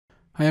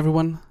Hi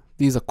everyone,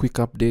 this is a quick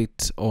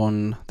update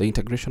on the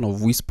integration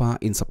of Whisper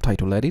in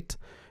Subtitle Edit.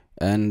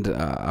 And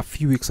a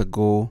few weeks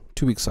ago,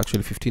 2 weeks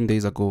actually, 15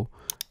 days ago,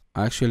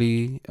 I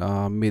actually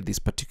made this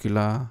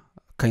particular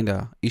kind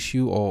of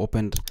issue or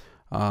opened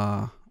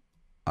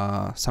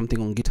something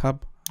on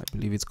GitHub. I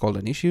believe it's called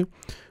an issue.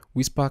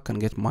 Whisper can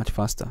get much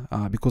faster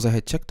because I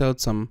had checked out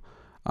some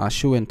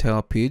show and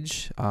tell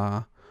page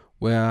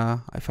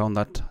where I found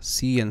that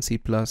C and C++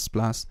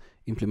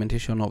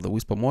 implementation of the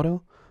Whisper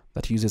model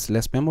that uses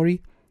less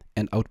memory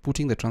and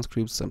outputting the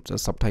transcripts and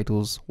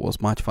subtitles was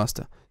much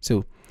faster.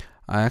 So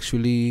I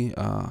actually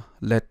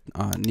let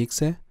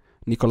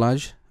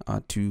Nicolaj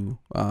to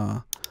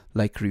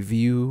like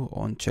review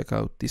and check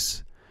out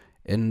this,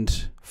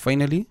 and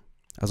finally,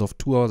 as of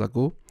 2 hours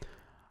ago,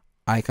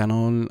 I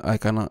can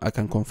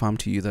confirm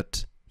to you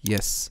that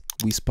yes,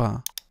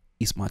 Whisper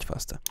is much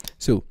faster.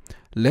 So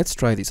let's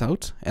try this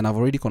out, and I've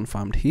already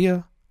confirmed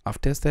here. I've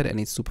tested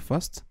and it's super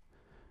fast.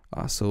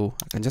 So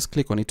I can just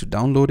click on it to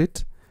download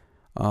it,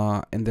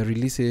 and the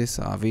releases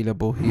are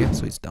available here.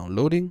 So it's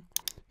downloading.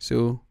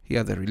 So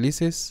here are the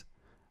releases,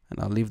 and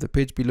I'll leave the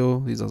page below.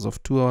 This is as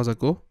of 2 hours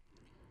ago,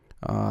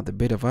 the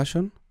beta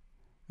version,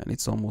 and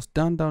it's almost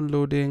done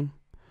downloading.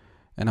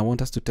 And I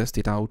want us to test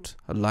it out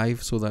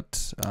live so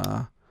that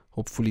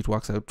hopefully it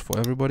works out for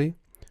everybody.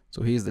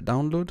 So here's the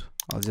download.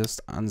 I'll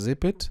just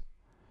unzip it.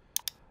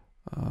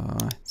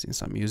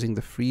 Since I'm using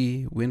the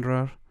free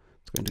WinRAR,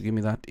 it's going to give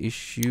me that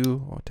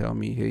issue or tell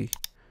me, hey.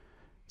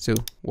 So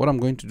what I'm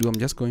going to do, I'm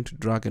just going to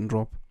drag and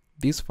drop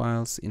these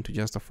files into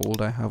just a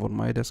folder I have on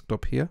my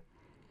desktop here.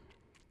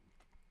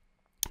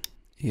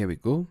 Here we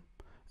go.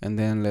 And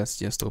then let's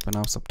just open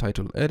up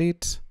Subtitle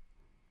Edit.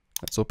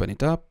 Let's open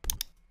it up.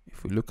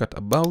 If we look at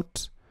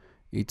about,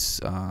 it's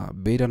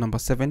beta number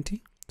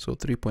 70. So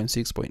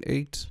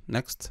 3.6.8,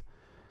 next,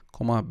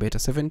 comma, beta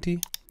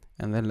 70.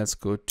 And then let's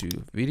go to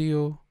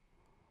video,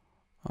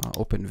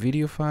 open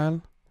video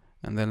file.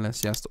 And then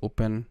let's just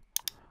open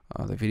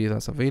the video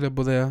that's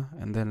available there.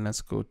 And then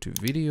let's go to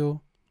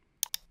video,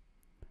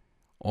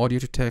 audio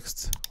to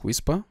text,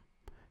 Whisper.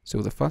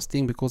 So the first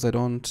thing, because I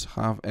don't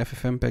have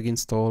FFmpeg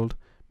installed,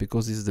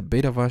 because this is the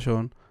beta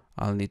version,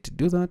 I'll need to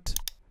do that.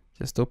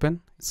 Just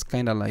open. It's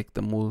kind of like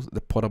the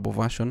portable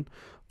version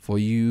for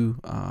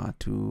you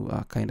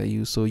to kind of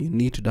use. So you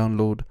need to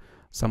download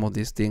some of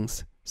these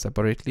things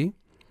separately.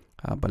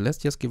 But let's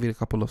just give it a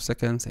couple of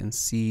seconds and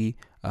see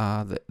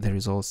the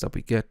results that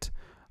we get.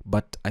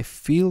 But I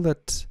feel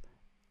that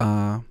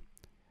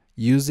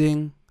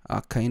using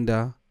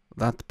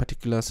that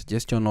particular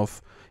suggestion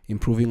of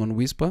improving on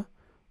Whisper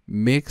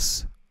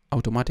makes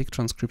automatic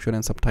transcription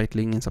and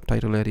subtitling in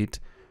Subtitle Edit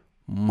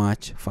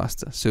much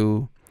faster.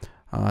 So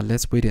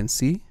let's wait and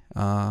see.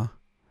 There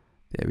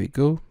we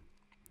go.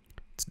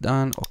 It's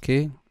done.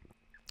 Okay.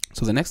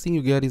 So the next thing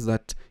you get is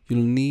that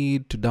you'll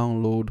need to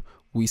download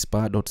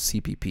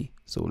whisper.cpp.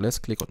 So let's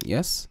click on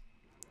yes.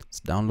 It's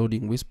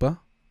downloading Whisper.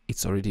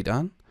 It's already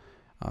done.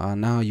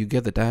 Now you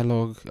get the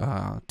dialog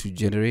to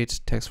generate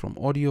text from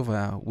audio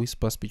via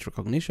Whisper speech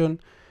recognition.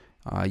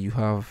 You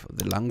have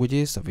the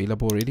languages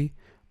available already.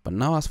 But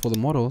now as for the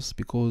models,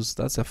 because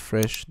that's a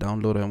fresh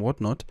download and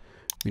whatnot,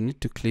 we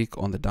need to click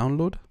on the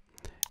download.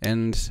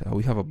 And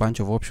we have a bunch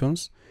of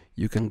options.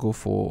 You can go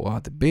for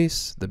the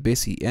base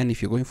EN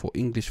if you're going for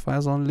English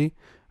files only.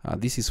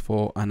 This is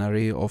for an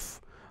array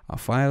of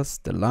files,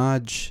 the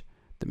large,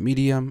 the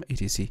medium,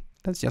 etc.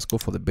 Let's just go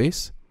for the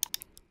base.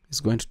 It's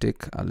going to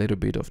take a little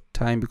bit of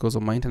time because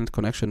of my internet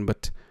connection,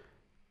 but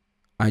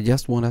I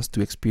just want us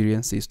to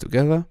experience this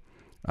together,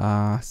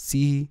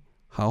 see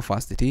how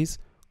fast it is,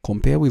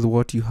 compare with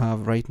what you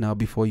have right now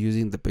before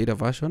using the beta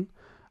version,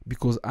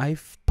 because I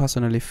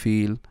personally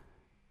feel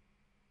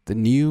the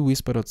new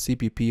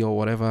whisper.cpp or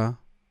whatever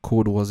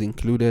code was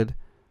included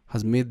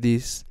has made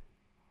this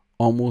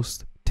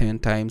almost 10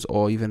 times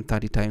or even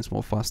 30 times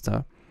more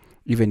faster,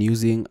 even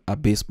using a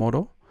base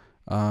model.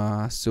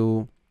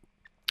 So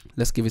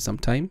let's give it some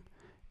time,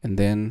 and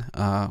then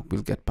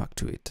we'll get back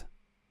to it.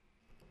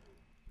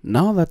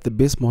 Now that the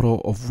base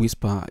model of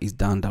Whisper is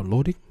done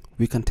downloading,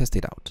 we can test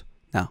it out.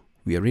 Now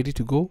we are ready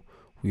to go.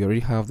 We already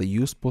have the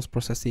use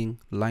post-processing,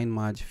 line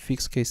merge,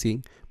 fixed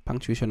casing,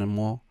 punctuation, and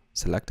more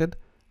selected.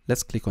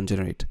 Let's click on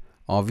generate.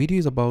 Our video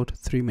is about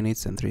 3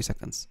 minutes and 3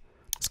 seconds.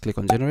 Let's click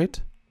on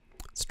generate.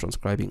 It's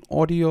transcribing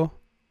audio.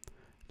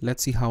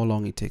 Let's see how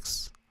long it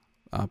takes.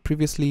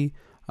 Previously,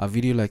 a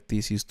video like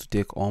this used to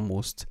take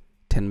almost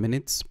 10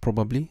 minutes,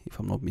 probably, if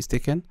I'm not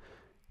mistaken.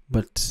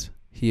 But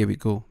here we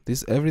go.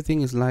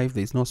 Everything is live.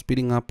 There's no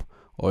speeding up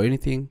or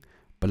anything.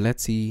 But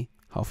let's see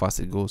how fast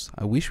it goes.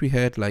 I wish we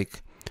had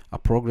like a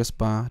progress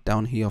bar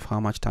down here of how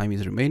much time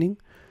is remaining.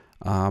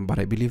 But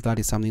I believe that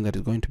is something that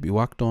is going to be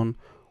worked on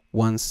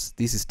once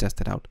this is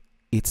tested out.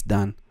 It's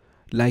done.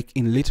 Like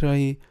in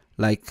literally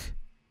like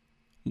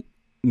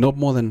not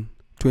more than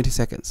 20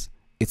 seconds.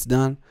 It's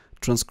done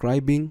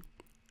transcribing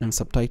and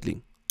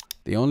subtitling.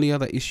 The only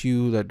other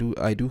issue that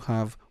I do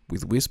have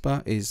with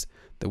Whisper is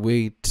the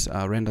way it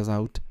renders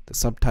out the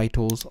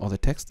subtitles or the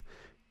text.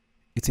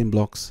 It's in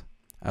blocks.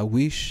 I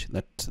wish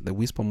that the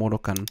Whisper model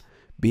can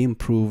be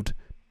improved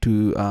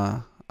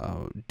to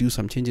do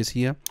some changes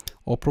here,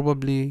 or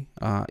probably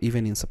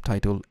even in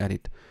subtitle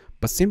edit.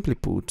 But simply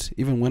put,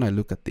 even when I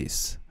look at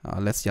this,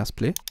 let's just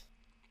play.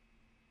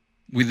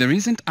 With the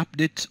recent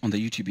update on the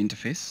YouTube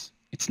interface,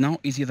 it's now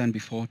easier than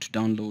before to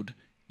download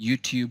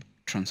YouTube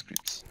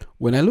transcripts.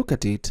 When I look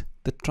at it,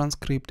 the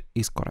transcript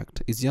is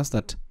correct. It's just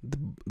that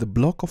the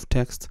block of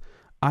text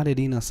added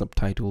in as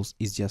subtitles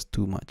is just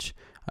too much.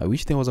 I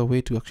wish there was a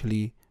way to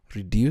actually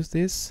reduce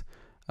this,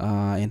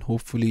 and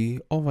hopefully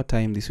over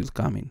time this will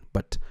come in.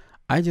 But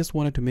I just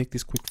wanted to make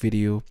this quick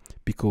video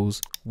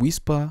because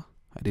Whisper,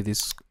 I did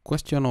this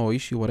question or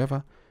issue,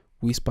 whatever,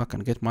 Whisper can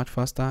get much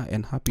faster,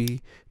 and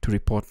happy to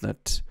report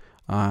that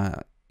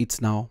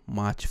it's now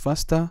much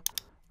faster.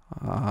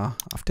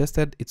 I've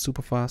tested, it's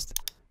super fast.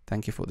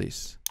 Thank you for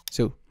this.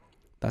 So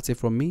that's it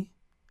from me.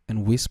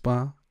 And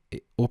Whisper,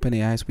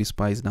 OpenAI's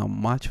Whisper is now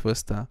much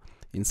faster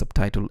in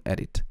subtitle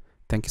edit.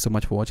 Thank you so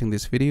much for watching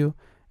this video,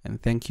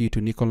 and thank you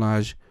to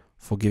Nicolaj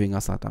for giving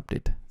us that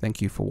update.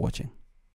 Thank you for watching.